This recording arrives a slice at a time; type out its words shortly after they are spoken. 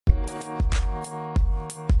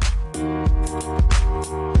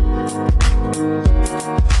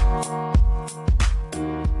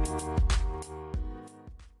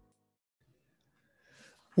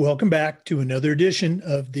Welcome back to another edition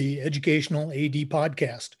of the Educational AD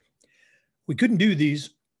Podcast. We couldn't do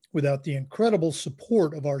these without the incredible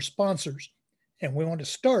support of our sponsors, and we want to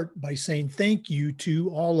start by saying thank you to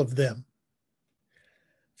all of them.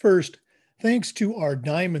 First, thanks to our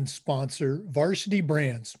diamond sponsor, Varsity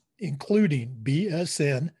Brands, including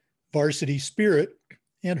BSN, Varsity Spirit,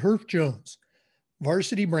 and Herff Jones.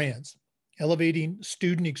 Varsity Brands, elevating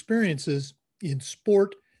student experiences in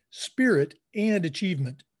sport, spirit, and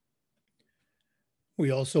achievement.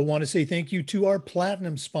 We also want to say thank you to our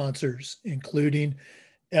platinum sponsors, including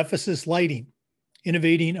Ephesus Lighting,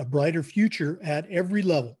 innovating a brighter future at every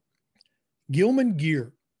level. Gilman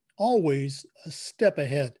Gear, always a step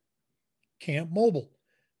ahead. Camp Mobile,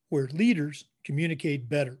 where leaders communicate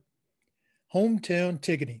better. Hometown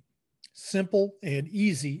Ticketing, simple and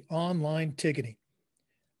easy online ticketing.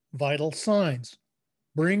 Vital Signs,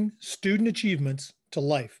 bring student achievements to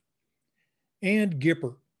life. And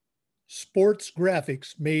Gipper, sports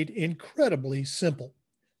graphics made incredibly simple.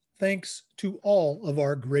 Thanks to all of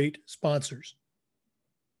our great sponsors.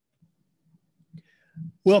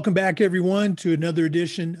 Welcome back, everyone, to another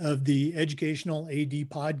edition of the Educational AD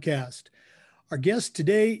Podcast. Our guest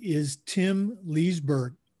today is Tim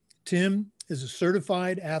Leesburg. Tim is a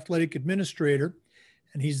certified athletic administrator,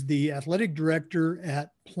 and he's the athletic director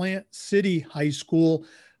at Plant City High School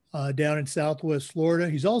down in Southwest Florida.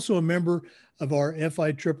 He's also a member of our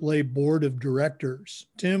FIAAA Board of Directors.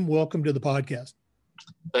 Tim, welcome to the podcast.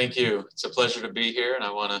 Thank you. It's a pleasure to be here, and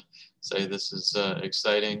I want to say this is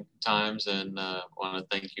exciting times, and want to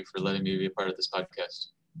thank you for letting me be a part of this podcast.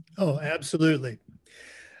 Oh, absolutely.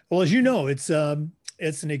 Well, as you know, it's a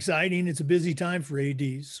busy time for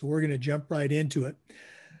ADs, so we're going to jump right into it.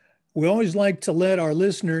 We always like to let our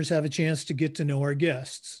listeners have a chance to get to know our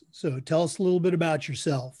guests. So tell us a little bit about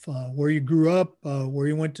yourself, where you grew up, where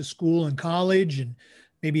you went to school and college, and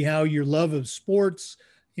maybe how your love of sports,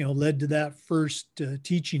 led to that first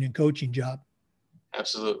teaching and coaching job.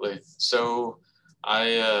 Absolutely. So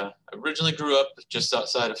I originally grew up just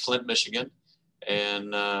outside of Flint, Michigan.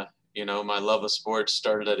 And, my love of sports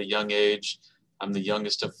started at a young age. I'm the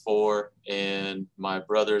youngest of four, and my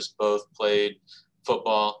brothers both played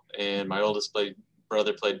football, and my oldest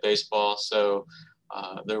brother played baseball. So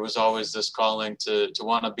there was always this calling to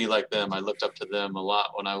want to be like them. I looked up to them a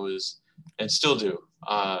lot when I was, and still do,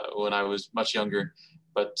 when I was much younger.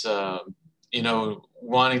 But,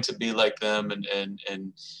 wanting to be like them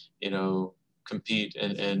and compete.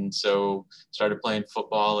 And so started playing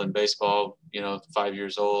football and baseball, 5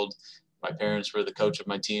 years old. My parents were the coach of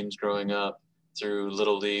my teams growing up through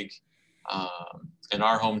Little League. In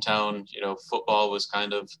our hometown, football was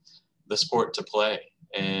kind of the sport to play.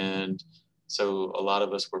 And so a lot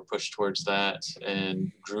of us were pushed towards that and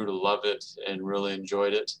grew to love it and really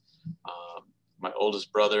enjoyed it. My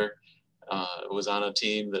oldest brother was on a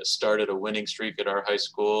team that started a winning streak at our high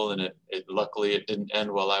school, and luckily it didn't end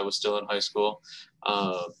while I was still in high school.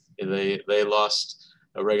 They lost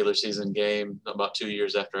a regular season game about 2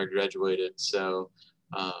 years after I graduated. So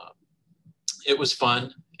it was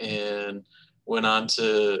fun, and went on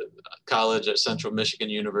to college at Central Michigan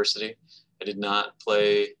University. I did not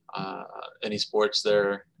play any sports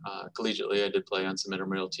there collegiately. I did play on some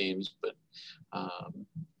intramural teams, but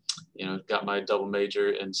got my double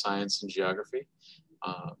major in science and geography.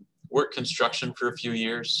 Worked construction for a few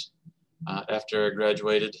years after I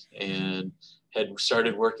graduated, and had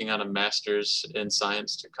started working on a master's in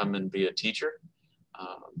science to come and be a teacher.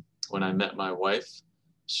 When I met my wife,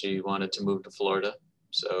 she wanted to move to Florida.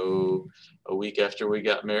 So a week after we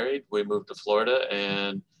got married, we moved to Florida,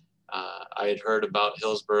 and I had heard about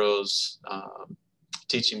Hillsborough's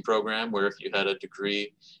teaching program, where if you had a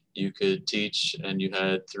degree, you could teach, and you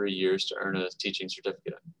had 3 years to earn a teaching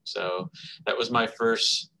certificate. So that was my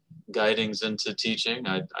first guidings into teaching.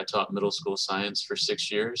 I taught middle school science for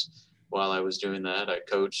 6 years. While I was doing that, I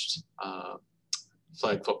coached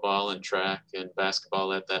flag football and track and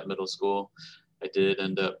basketball at that middle school. I did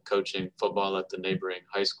end up coaching football at the neighboring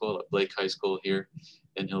high school, at Blake High School here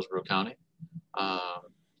in Hillsborough County.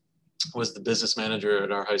 Was the business manager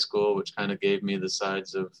at our high school, which kind of gave me the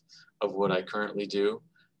sides of what I currently do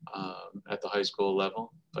at the high school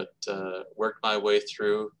level, but worked my way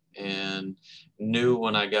through and knew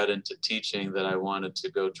when I got into teaching that I wanted to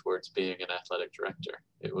go towards being an athletic director.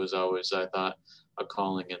 It was always, I thought, a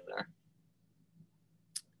calling in there.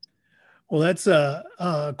 Well, that's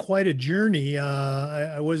quite a journey.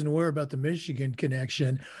 I wasn't aware about the Michigan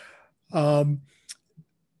connection.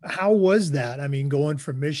 How was that? I mean, going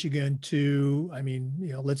from Michigan to, I mean,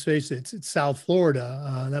 let's face it, it's South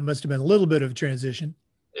Florida. That must have been a little bit of a transition.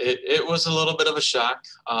 It was a little bit of a shock.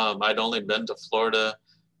 I'd only been to Florida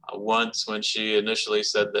once when she initially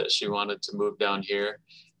said that she wanted to move down here.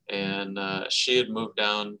 And she had moved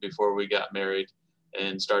down before we got married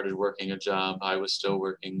and started working a job. I was still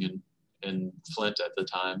working in Flint at the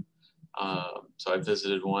time. So I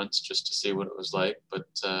visited once just to see what it was like. But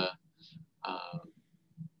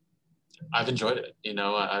I've enjoyed it.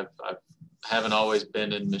 I haven't always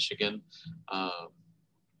been in Michigan.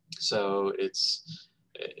 So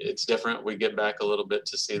it's different. We get back a little bit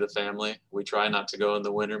to see the family. We try not to go in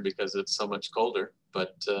the winter because it's so much colder,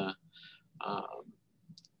 but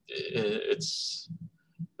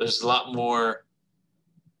there's a lot more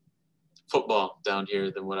football down here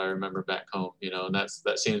than what I remember back home, and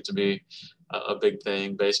that seems to be a big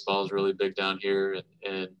thing. Baseball is really big down here.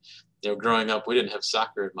 And growing up, we didn't have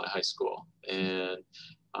soccer in my high school. And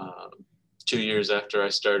 2 years after I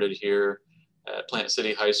started here at Plant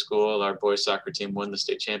City High School, our boys soccer team won the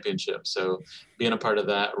state championship. So being a part of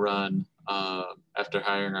that run after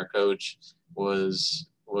hiring our coach was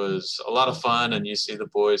a lot of fun. And you see the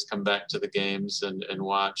boys come back to the games and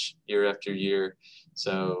watch year after year.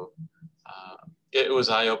 So it was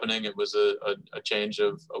eye-opening. It was a change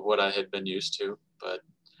of what I had been used to, but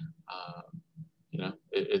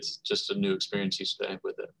it's just a new experience each day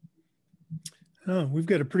with it. Oh, we've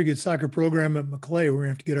got a pretty good soccer program at Maclay. We're gonna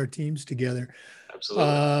have to get our teams together. Absolutely.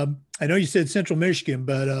 I know you said Central Michigan,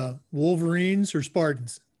 but Wolverines or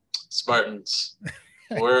Spartans? Spartans.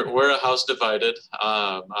 We're a house divided.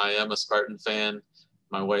 I am a Spartan fan.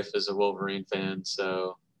 My wife is a Wolverine fan,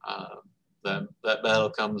 so that battle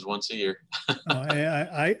comes once a year.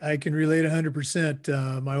 I can relate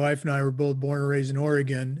 100%. My wife and I were both born and raised in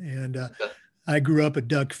Oregon, and I grew up a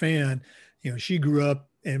Duck fan. She grew up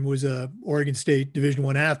and was a Oregon State Division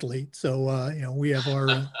I athlete. So we have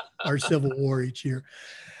our Civil War each year.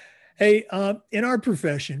 Hey, in our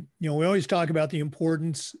profession, we always talk about the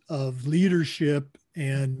importance of leadership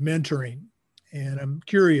and mentoring. And I'm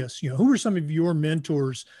curious, who were some of your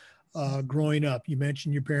mentors growing up? You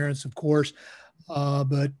mentioned your parents, of course,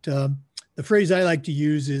 but the phrase I like to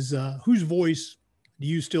use is whose voice do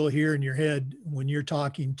you still hear in your head when you're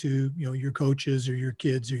talking to, your coaches or your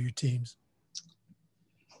kids or your teams?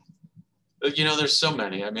 There's so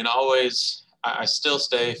many. I mean, I still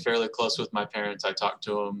stay fairly close with my parents. I talk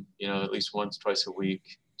to them, at least once, twice a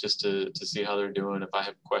week, just to see how they're doing. If I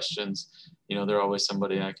have questions, they're always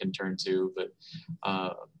somebody I can turn to. But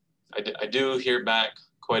I do hear back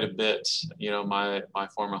quite a bit. My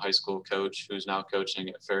former high school coach, who's now coaching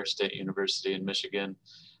at Ferris State University in Michigan,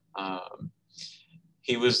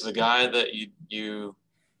 he was the guy that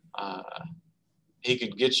he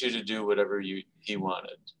could get you to do whatever he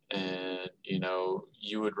wanted. And,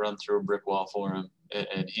 you would run through a brick wall for him.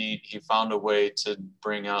 And he found a way to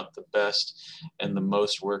bring out the best and the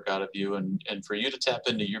most work out of you and for you to tap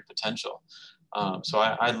into your potential. So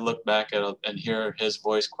I look back at and hear his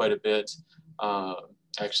voice quite a bit.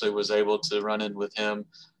 Actually was able to run in with him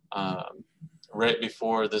right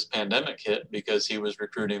before this pandemic hit because he was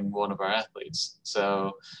recruiting one of our athletes.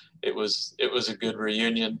 So it was a good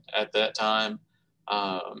reunion at that time.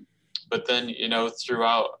 But then,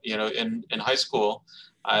 throughout, in high school,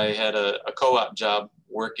 I had a co-op job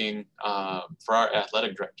working for our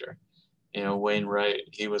athletic director. Wayne Wright,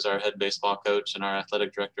 he was our head baseball coach and our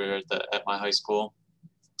athletic director at my high school.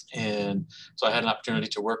 And so I had an opportunity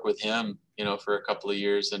to work with him, for a couple of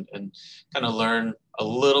years and kind of learn a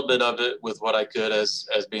little bit of it with what I could as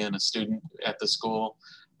being a student at the school.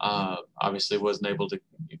 Obviously wasn't able to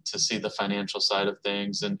see the financial side of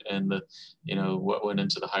things and the, what went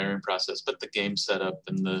into the hiring process, but the game setup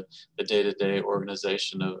and the day-to-day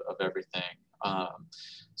organization of everything.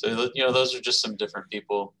 So, those are just some different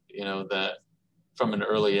people, that from an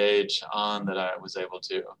early age on that I was able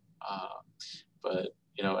to, but,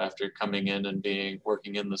 after coming in and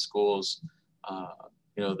working in the schools,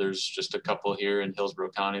 there's just a couple here in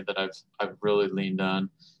Hillsborough County that I've really leaned on,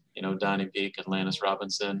 Donnie Peak and Lannis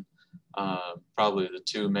Robinson, probably the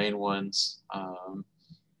two main ones.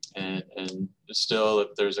 And still, if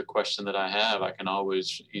there's a question that I have, I can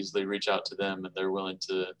always easily reach out to them and they're willing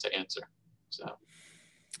to answer. So,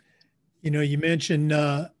 you mentioned,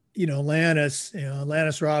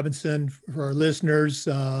 Lannis Robinson, for our listeners,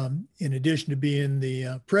 in addition to being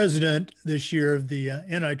the president this year of the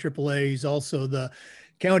NIAAA, he's also the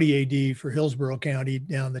county AD for Hillsborough County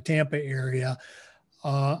down the Tampa area.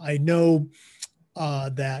 I know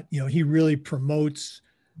that, he really promotes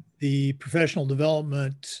the professional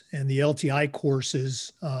development and the LTI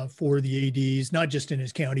courses for the ADs, not just in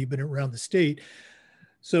his county, but around the state.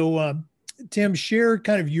 So, Tim, share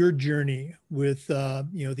kind of your journey with, the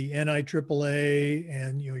NIAAA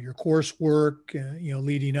and, your coursework,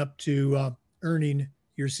 leading up to earning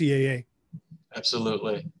your CAA.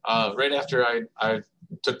 Absolutely. Right after I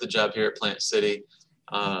took the job here at Plant City,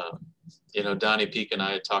 Donnie Peak and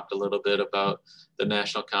I had talked a little bit about the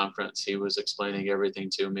national conference. He was explaining everything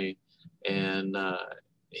to me, and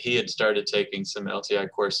he had started taking some LTI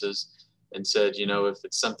courses and said, if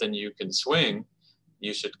it's something you can swing,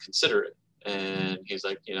 you should consider it. And he's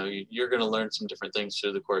like, you're going to learn some different things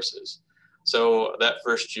through the courses. So that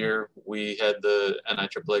first year we had the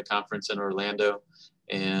NIAAA conference in Orlando,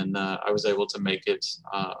 and I was able to make it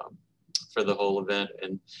for the whole event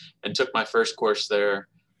and took my first course there.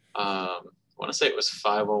 I want to say it was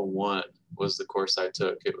 501 was the course I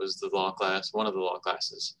took. It was the law class, one of the law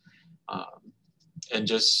classes. And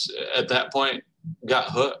just at that point got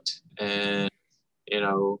hooked. And,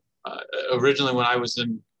 originally when I was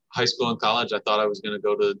in high school and college, I thought I was going to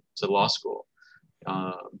go to law school.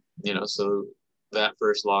 So that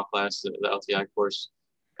first law class, the LTI course,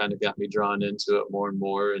 kind of got me drawn into it more and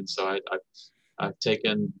more. And so I've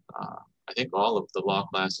taken, I think, all of the law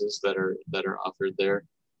classes that are offered there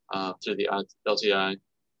through the LTI,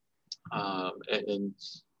 and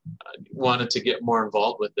wanted to get more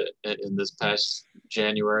involved with it. In this past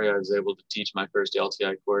January, I was able to teach my first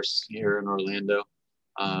LTI course here in Orlando,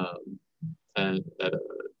 and at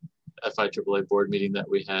a FIAAA board meeting that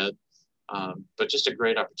we had. But just a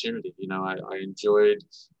great opportunity. I enjoyed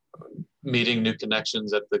meeting new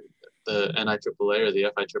connections at the NIAAA or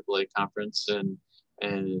the FIAAA conference,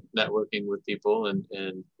 and networking with people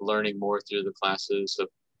and learning more through the classes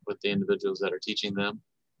with the individuals that are teaching them,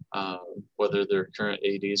 whether they're current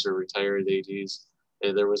ADs or retired ADs.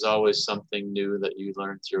 There was always something new that you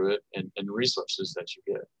learn through it, and resources that you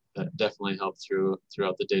get that definitely help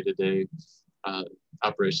throughout the day-to-day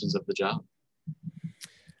operations of the job.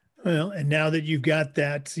 Well, and now that you've got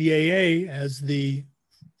that CAA as the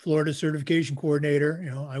Florida certification coordinator,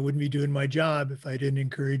 I wouldn't be doing my job if I didn't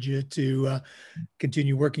encourage you to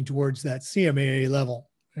continue working towards that CMAA level.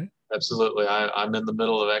 Okay? Absolutely. I'm in the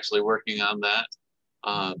middle of actually working on that.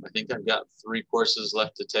 I think I've got 3 courses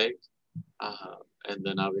left to take. And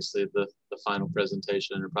then obviously the final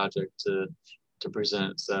presentation and project to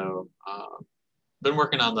present. So been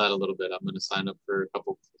working on that a little bit. I'm going to sign up for a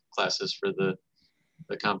couple classes for the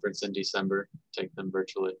conference in December, take them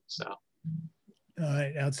virtually. So. All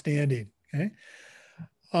right, outstanding. Okay.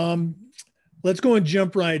 Let's go and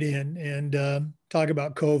jump right in and talk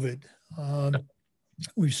about COVID.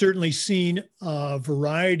 We've certainly seen a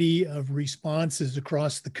variety of responses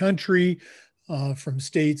across the country, from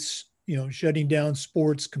states, shutting down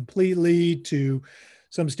sports completely to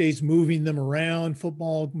some states moving them around,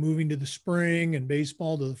 football moving to the spring and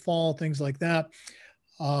baseball to the fall, things like that.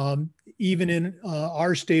 Even in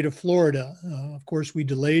our state of Florida, of course, we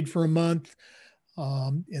delayed for a month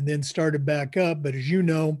and then started back up. But as you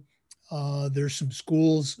know, there's some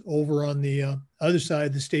schools over on the other side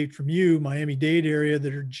of the state from you, Miami-Dade area,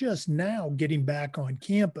 that are just now getting back on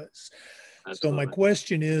campus. Absolutely. So my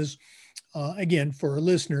question is, again, for our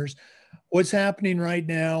listeners, what's happening right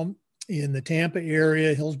now in the Tampa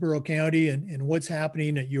area, Hillsborough County, and what's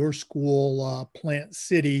happening at your school, Plant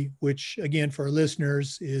City, which, again, for our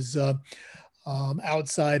listeners, is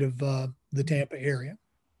outside of the Tampa area?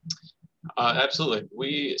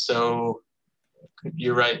 Absolutely. So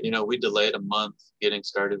you're right. We delayed a month getting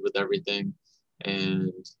started with everything,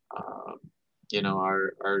 and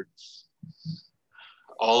our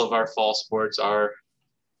all of our fall sports are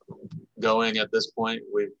going at this point.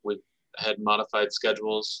 We've had modified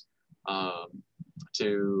schedules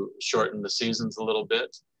to shorten the seasons a little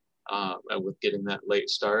bit, with getting that late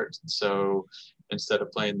start. So instead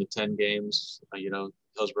of playing the 10 games,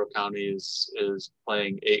 Hillsborough County is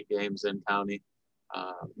playing 8 games in county.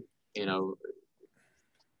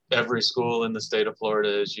 Every school in the state of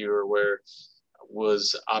Florida, as you are aware,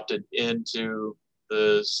 was opted into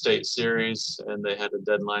the state series, and they had a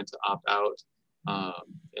deadline to opt out.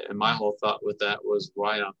 And my whole thought with that was,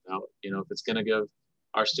 why opt out? If it's going to give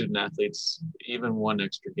our student athletes even one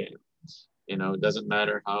extra game, it doesn't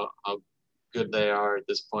matter how good they are at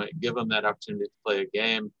this point, give them that opportunity to play a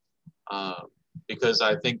game. Because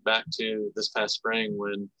I think back to this past spring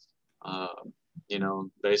when,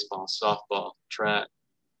 baseball, softball, track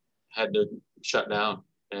had to shut down,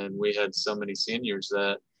 and we had so many seniors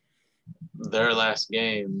that their last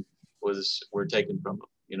game were taken from them.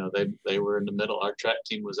 They were in the middle. Our track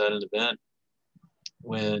team was at an event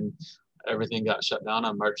when everything got shut down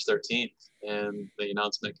on March 13th, and the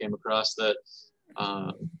announcement came across that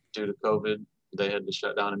due to COVID, they had to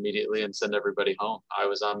shut down immediately and send everybody home. I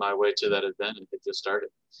was on my way to that event and it just started.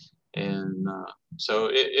 And so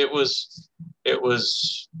it was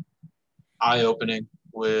eye-opening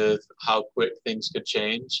with how quick things could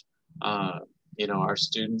change. Our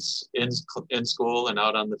students in school and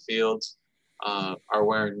out on the fields are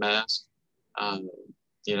wearing masks,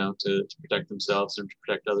 to protect themselves and to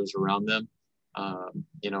protect others around them.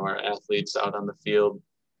 Our athletes out on the field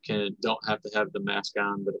don't have to have the mask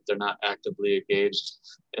on, but if they're not actively engaged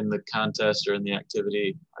in the contest or in the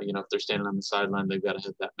activity, if they're standing on the sideline, they've got to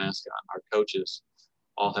have that mask on. Our coaches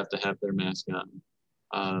all have to have their mask on.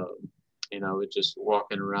 It's just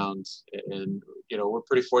walking around, and we're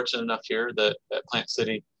pretty fortunate enough here that at Plant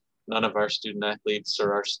City, none of our student athletes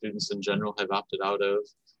or our students in general have opted out of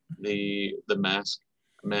the mask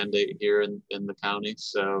mandate here in the county.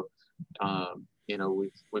 So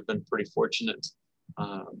we've been pretty fortunate.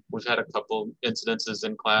 We've had a couple incidences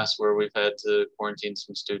in class where we've had to quarantine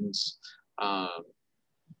some students,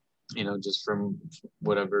 just from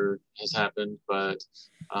whatever has happened. But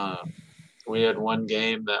we had one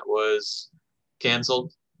game that was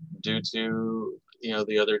canceled due to,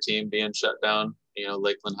 the other team being shut down.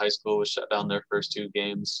 Lakeland High School was shut down their first two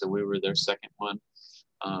games, so we were their second one.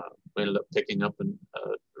 We ended up picking up and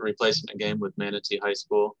replacing a game with Manatee High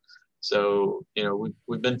School. So,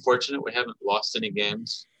 we've been fortunate. We haven't lost any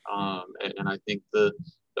games. And I think the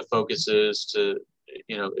focus is to,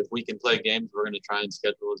 if we can play games, we're going to try and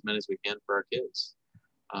schedule as many as we can for our kids.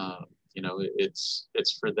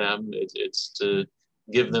 It's for them. It's to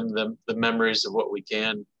give them the memories of what we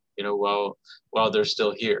can, while they're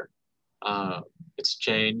still here. It's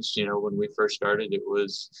changed. When we first started, it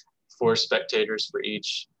was 4 spectators for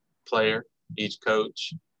each player, each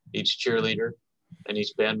coach, each cheerleader, and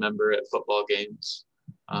each band member at football games.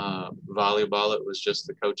 Volleyball, it was just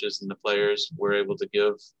the coaches and the players were able to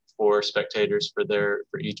give 4 spectators for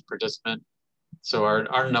each participant. So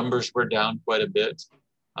our numbers were down quite a bit.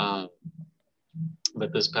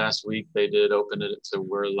 But this past week they did open it so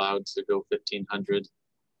we're allowed to go 1,500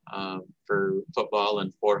 for football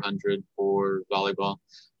and 400 for volleyball.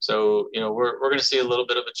 So we're going to see a little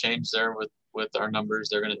bit of a change there with our numbers.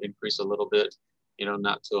 They're going to increase a little bit,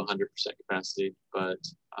 not to 100% capacity, but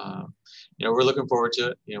we're looking forward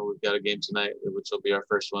to it. We've got a game tonight, which will be our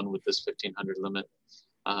first one with this 1,500 limit.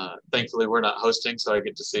 Thankfully, we're not hosting, so I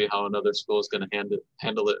get to see how another school is going to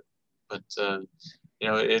handle it. But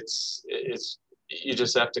it's you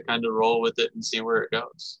just have to kind of roll with it and see where it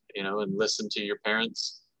goes. And listen to your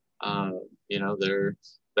parents.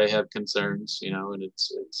 They have concerns. And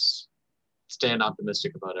it's staying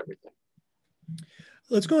optimistic about everything.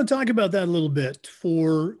 Let's go and talk about that a little bit.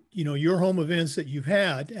 For your home events that you've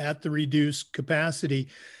had at the reduced capacity,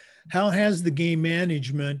 how has the game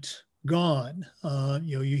management gone?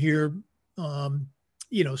 You hear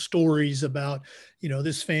stories about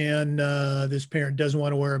this parent doesn't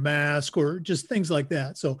want to wear a mask, or just things like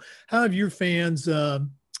that. So how have your fans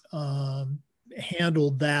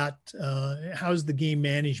handled that? How's the game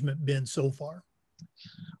management been so far?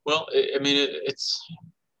 Well, it's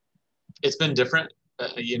been different.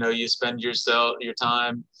 You spend your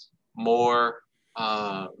time more,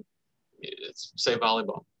 say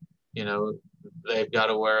volleyball, they've got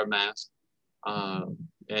to wear a mask.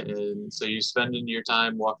 And so you're spending your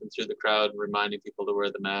time walking through the crowd, reminding people to wear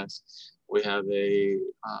the mask. We have a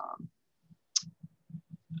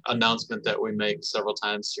announcement that we make several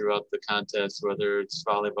times throughout the contest, whether it's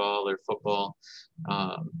volleyball or football.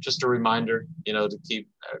 Just a reminder, to keep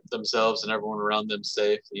themselves and everyone around them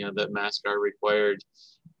safe, that masks are required.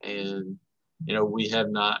 And, we have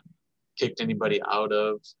not kicked anybody out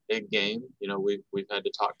of a game. We've had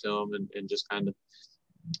to talk to them and just kind of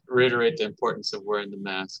reiterate the importance of wearing the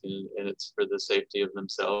mask, and it's for the safety of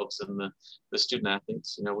themselves and the student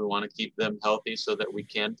athletes. We want to keep them healthy so that we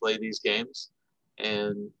can play these games.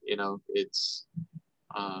 And it's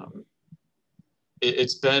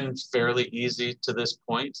been fairly easy to this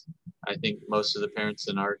point. I think most of the parents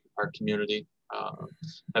in our community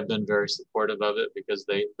have been very supportive of it, because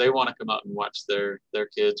they want to come out and watch their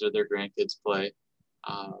kids or their grandkids play.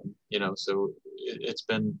 So it's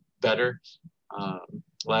been better.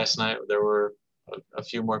 Last night there were a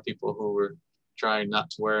few more people who were trying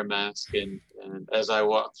not to wear a mask, and as I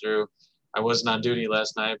walked through, I wasn't on duty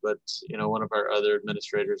last night, but one of our other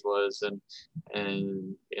administrators was,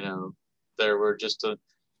 and there were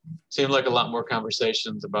seemed like a lot more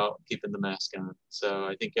conversations about keeping the mask on. So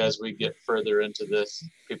I think as we get further into this,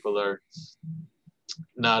 people are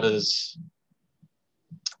not as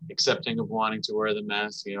accepting of wanting to wear the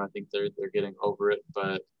mask. I think they're getting over it,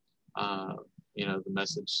 but the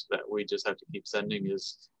message that we just have to keep sending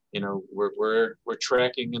is, we're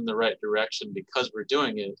tracking in the right direction because we're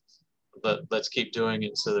doing it, but let's keep doing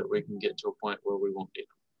it so that we can get to a point where we won't need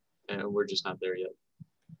them, and we're just not there yet.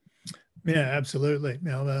 Yeah, absolutely.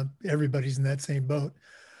 Everybody's in that same boat.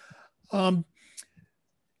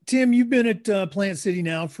 Tim, you've been at Plant City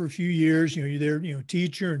now for a few years. You're there,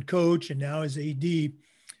 teacher and coach, and now as AD.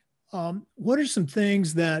 What are some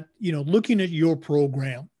things that, looking at your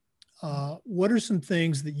program, what are some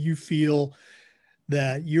things that you feel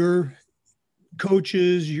that your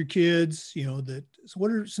coaches, your kids, so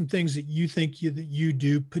what are some things that you think that you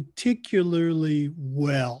do particularly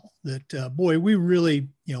well that, boy, we really,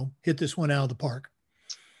 hit this one out of the park?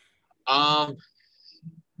 I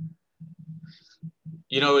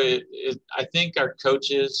think our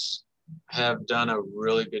coaches have done a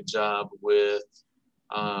really good job with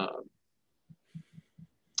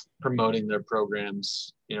promoting their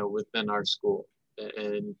programs, within our school,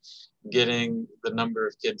 and getting the number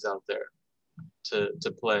of kids out there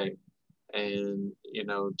to play, and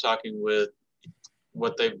talking with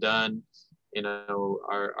what they've done.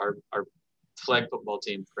 Our flag football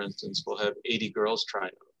team, for instance, will have 80 girls try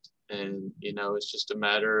out, and it's just a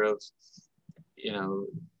matter of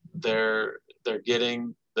they're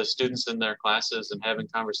getting the students in their classes and having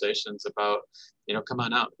conversations about, come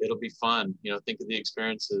on out, it'll be fun, think of the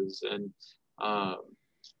experiences. And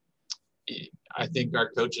I think our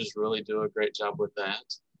coaches really do a great job with that.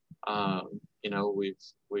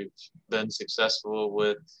 We've been successful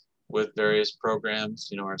with various programs.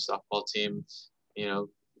 Our softball team,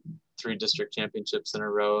 3 district championships in a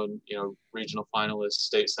row, and regional finalists,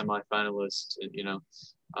 state semifinalists, and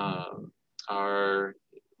our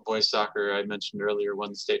boys soccer, I mentioned earlier, won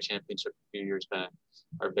the state championship a few years back.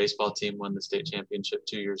 Our baseball team won the state championship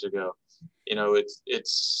 2 years ago.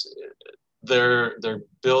 They're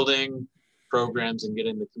building programs and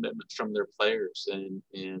getting the commitment from their players, and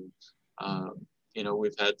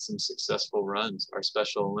we've had some successful runs. Our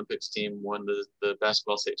Special Olympics team won the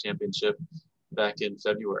basketball state championship back in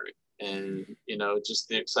February, and just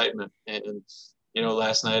the excitement. And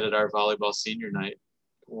last night at our volleyball senior night,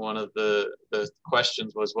 one of the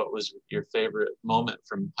questions was, what was your favorite moment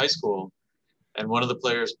from high school? And one of the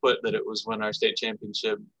players put that it was when our state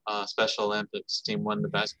championship Special Olympics team won the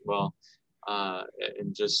basketball,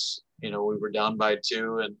 and just we were down by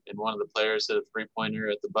 2, and one of the players hit a 3-pointer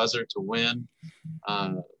at the buzzer to win,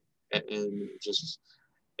 and just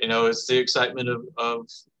it's the excitement of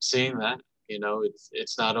seeing that.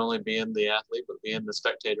 It's not only being the athlete, but being the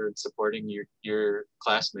spectator and supporting your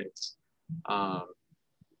classmates.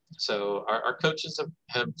 So our coaches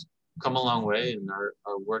have come a long way and are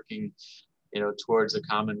working, towards a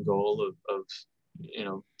common goal of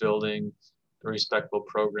building respectful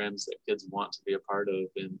programs that kids want to be a part of.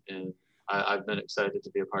 And I've been excited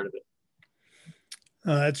to be a part of it.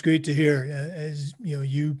 That's great to hear. As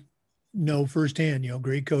firsthand,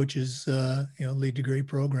 great coaches, lead to great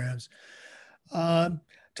programs.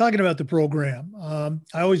 Talking about the program,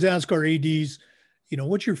 I always ask our ADs,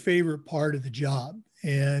 what's your favorite part of the job?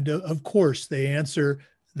 And of course, they answer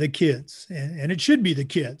the kids, and it should be the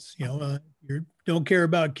kids. You don't care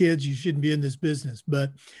about kids, you shouldn't be in this business.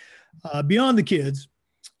 But beyond the kids,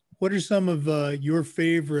 what are some of your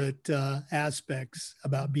favorite aspects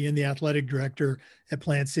about being the athletic director at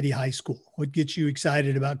Plant City High School? What gets you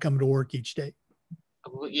excited about coming to work each day?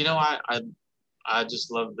 Well, I just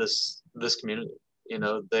love this community.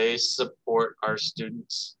 They support our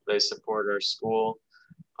students, they support our school.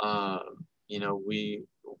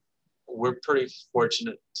 We're pretty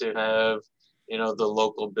fortunate to have, the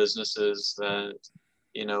local businesses that,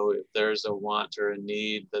 if there's a want or a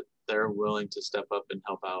need, that they're willing to step up and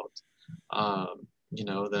help out.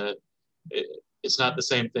 That it's not the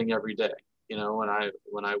same thing every day. When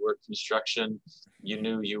I worked construction, you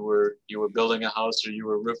knew you were building a house or you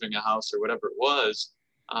were roofing a house or whatever it was.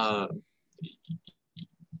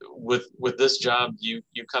 With this job, you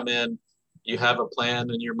come in, you have a plan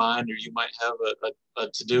in your mind, or you might have a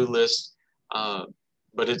to-do list,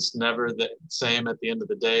 but it's never the same at the end of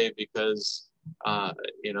the day because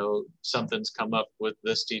something's come up with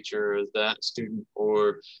this teacher or that student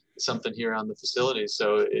or something here on the facility.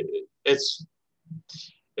 So it's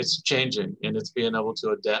changing, and it's being able to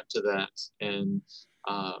adapt to that and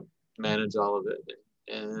manage all of it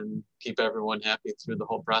and keep everyone happy through the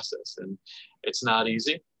whole process. And it's not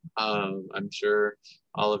easy. I'm sure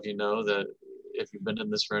all of you know that if you've been in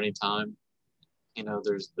this for any time,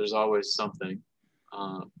 there's always something,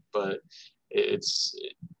 but it's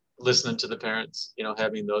listening to the parents,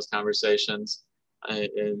 having those conversations,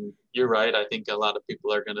 And you're right. I think a lot of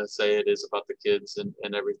people are going to say it is about the kids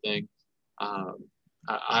and everything. Um,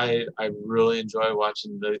 I really enjoy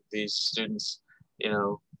watching these students,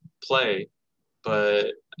 play,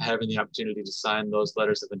 but having the opportunity to sign those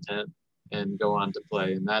letters of intent and go on to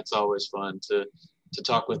play. And that's always fun to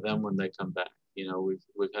talk with them when they come back.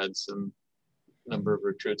 We've had some number of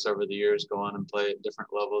recruits over the years go on and play at different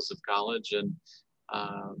levels of college, and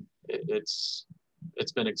it's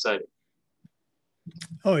been exciting.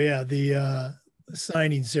 Oh yeah, the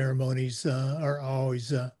signing ceremonies are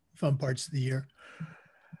always fun parts of the year.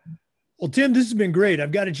 Well, Tim, this has been great.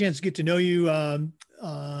 I've got a chance to get to know you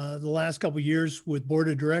the last couple of years with board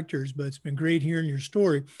of directors, but it's been great hearing your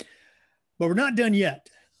story. But we're not done yet.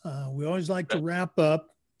 We always like to wrap up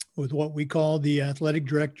with what we call the athletic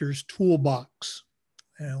director's toolbox.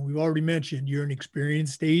 And we've already mentioned you're an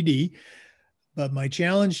experienced AD, but my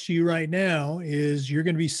challenge to you right now is you're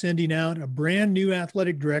going to be sending out a brand new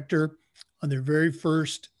athletic director on their very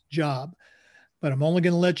first job. But I'm only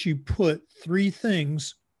going to let you put 3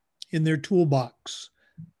 things in their toolbox.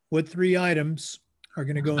 What 3 items are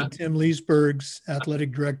going to go in Tim Leesburg's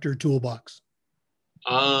athletic director toolbox?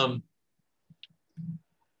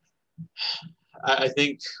 I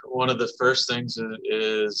think one of the first things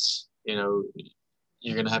is you're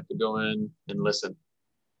going to have to go in and listen.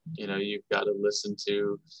 You've got to listen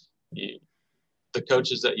to the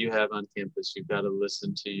coaches that you have on campus. You've got to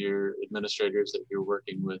listen to your administrators that you're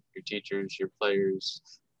working with, your teachers, your players,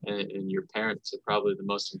 and your parents are probably the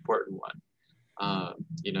most important one.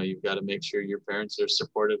 You've got to make sure your parents are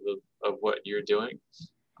supportive of what you're doing.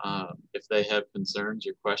 If they have concerns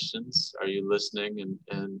or questions, are you listening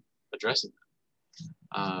and addressing them?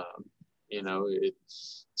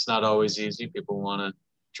 It's not always easy. People want to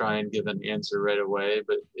try and give an answer right away,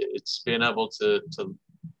 but it's being able to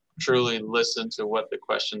truly listen to what the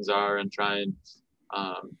questions are and try and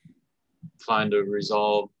find a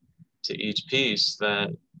resolve to each piece that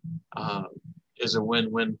is a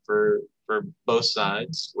win-win for both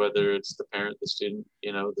sides, whether it's the parent, the student,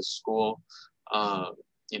 the school.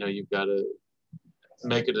 You've got to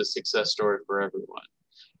make it a success story for everyone.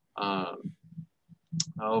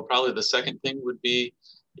 Probably the second thing would be,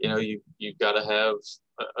 you've got to have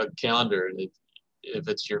a calendar. And if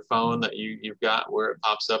it's your phone that you've got where it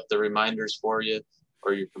pops up the reminders for you,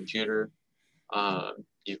 or your computer,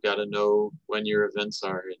 you've got to know when your events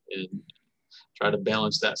are and try to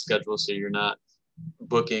balance that schedule so you're not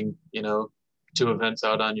booking, 2 events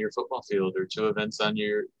out on your football field or 2 events on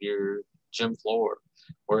your gym floor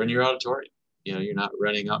or in your auditorium. You're not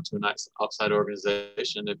renting out to an outside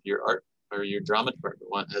organization if your art or your drama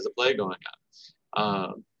department has a play going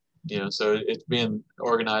on. So it's being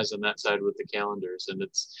organized on that side with the calendars, and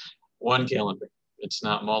it's one calendar. It's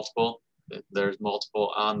not multiple. There's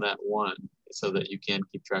multiple on that one so that you can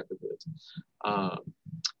keep track of it.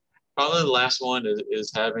 Probably the last one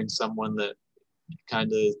is having someone that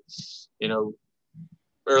kind of,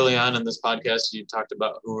 early on in this podcast, you talked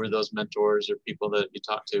about who are those mentors or people that you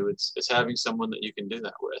talk to. It's having someone that you can do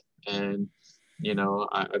that with. And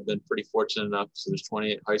I've been pretty fortunate enough. So there's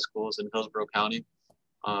 28 high schools in Hillsborough County.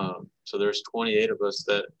 So there's 28 of us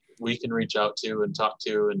that we can reach out to and talk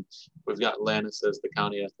to. And we've got Lannis as the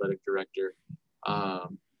county athletic director.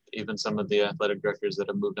 Even some of the athletic directors that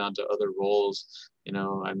have moved on to other roles.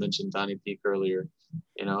 I mentioned Donnie Peak earlier.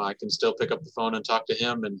 I can still pick up the phone and talk to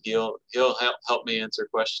him, and he'll help me answer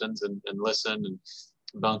questions and listen and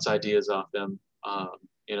bounce ideas off him.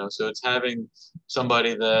 So it's having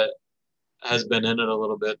somebody that has been in it a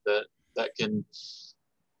little bit that can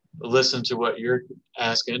listen to what you're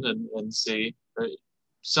asking and see, right?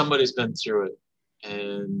 Somebody's been through it.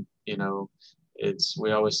 And,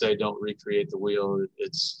 we always say, don't recreate the wheel.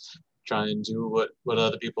 It's try and do what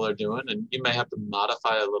other people are doing. And you may have to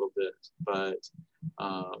modify a little bit, but,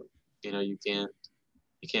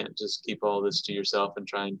 you can't just keep all this to yourself and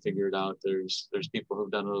try and figure it out. There's people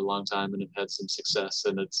who've done it a long time and have had some success,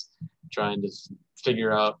 and it's trying to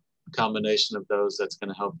figure out a combination of those that's going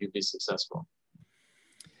to help you be successful.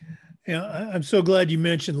 Yeah, I'm so glad you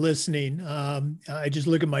mentioned listening. I just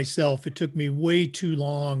look at myself. It took me way too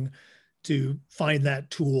long to find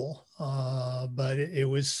that tool, but it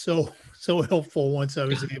was so helpful once I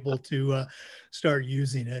was able to start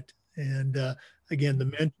using it. And again, the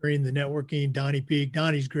mentoring, the networking, Donnie Peak.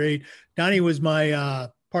 Donnie's great. Donnie was my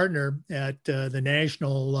partner at the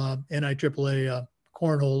national NIAAA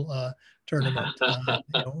cornhole tournament.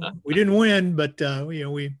 We didn't win, but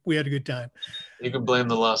we had a good time. You can blame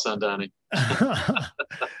the loss on Donnie.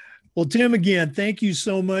 Well, Tim, again, thank you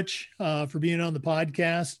so much for being on the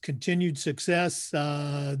podcast. Continued success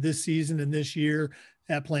this season and this year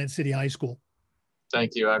at Plant City High School.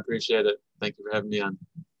 Thank you. I appreciate it. Thank you for having me on.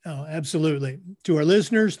 Oh, absolutely. To our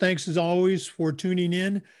listeners, thanks as always for tuning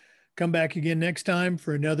in. Come back again next time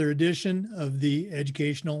for another edition of the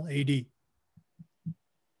Educational AD.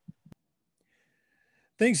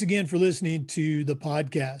 Thanks again for listening to the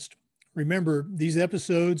podcast. Remember, these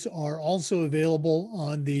episodes are also available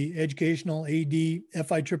on the Educational AD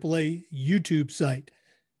FIAAA YouTube site.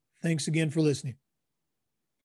 Thanks again for listening.